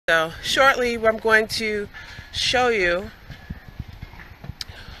So shortly I'm going to show you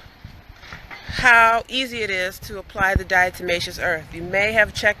how easy it is to apply the diatomaceous earth. You may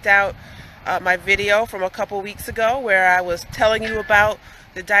have checked out my video from a couple weeks ago where I was telling you about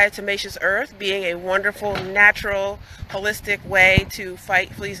the diatomaceous earth being a wonderful, natural, holistic way to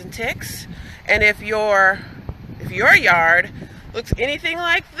fight fleas and ticks. And if your yard looks anything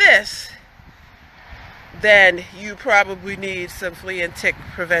like this, then you probably need some flea and tick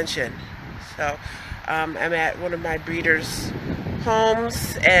prevention. So I'm at one of my breeders'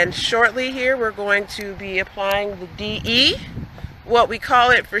 homes, and shortly here we're going to be applying the DE, what we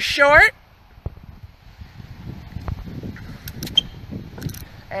call it for short.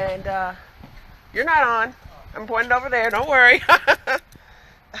 And you're not on. I'm pointing over there, don't worry.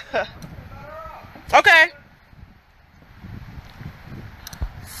 Okay.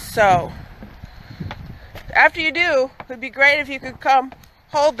 So after you do, it'd be great if you could come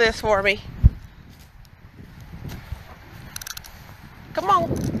hold this for me. Come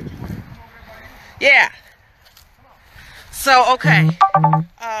on. Yeah. So, okay.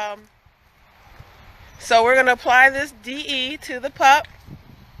 So we're going to apply this DE to the pup.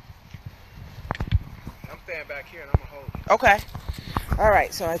 I'm staying back here and I'm going to hold it. Okay. All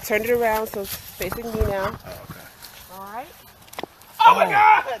right. So I turned it around so it's facing me now. Oh, okay. All right. Oh, my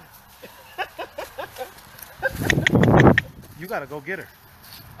God! You got to go get her.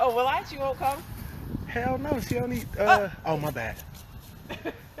 Oh, will I? She won't come? Hell no. She only... Oh, my bad.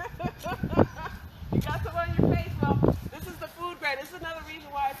 You got some on your face. Well, this is the food grade. This is another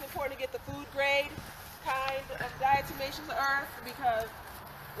reason why it's important to get the food grade kind of diatomaceous earth, because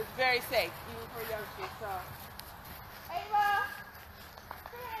it's very safe, even for young kids. So, Ava!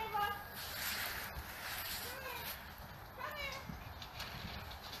 Come here, Ava! Come here!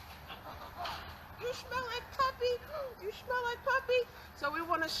 You smell like puppy! You smell like puppy! So we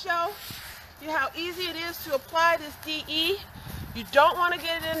want to show you how easy it is to apply this DE. You don't want to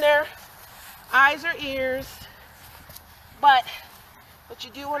get it in their eyes or ears, but what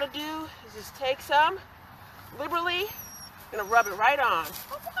you do want to do is just take some liberally. I'm going to rub it right on.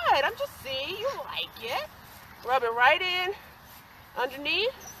 Oh, what? I'm just seeing you like it. Rub it right in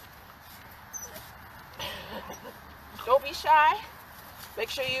underneath. Don't be shy. Make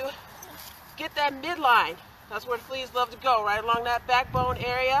sure you get that midline. That's where the fleas love to go, right along that backbone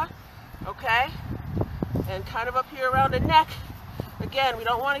area. Okay? And kind of up here around the neck. Again, we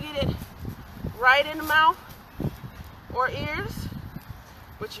don't want to get it right in the mouth or ears,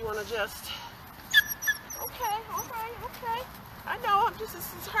 but you want to just, okay, all right, okay. I know, this is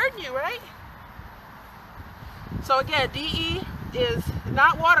hurting you, right? So again, DE is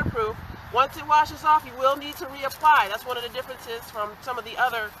not waterproof. Once it washes off, you will need to reapply. That's one of the differences from some of the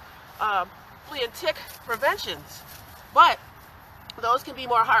other flea and tick preventions. But those can be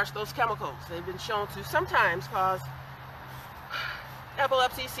more harsh, those chemicals. They've been shown to sometimes cause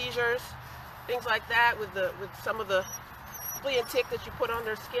epilepsy, seizures, things like that with some of the flea and tick that you put on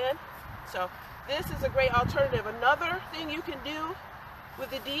their skin. So this is a great alternative. Another thing you can do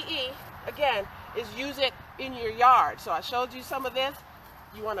with the DE, again, is use it in your yard. So I showed you some of this.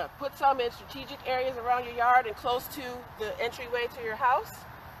 You want to put some in strategic areas around your yard and close to the entryway to your house.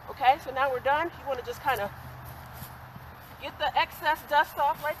 Okay, so now we're done. You want to just kind of get the excess dust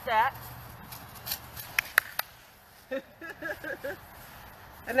off like that.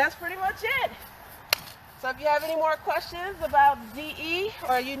 And that's pretty much it. So if you have any more questions about DE,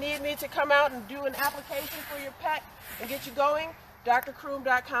 or you need me to come out and do an application for your pet and get you going,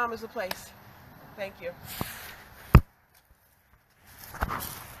 drkroom.com is the place. Thank you.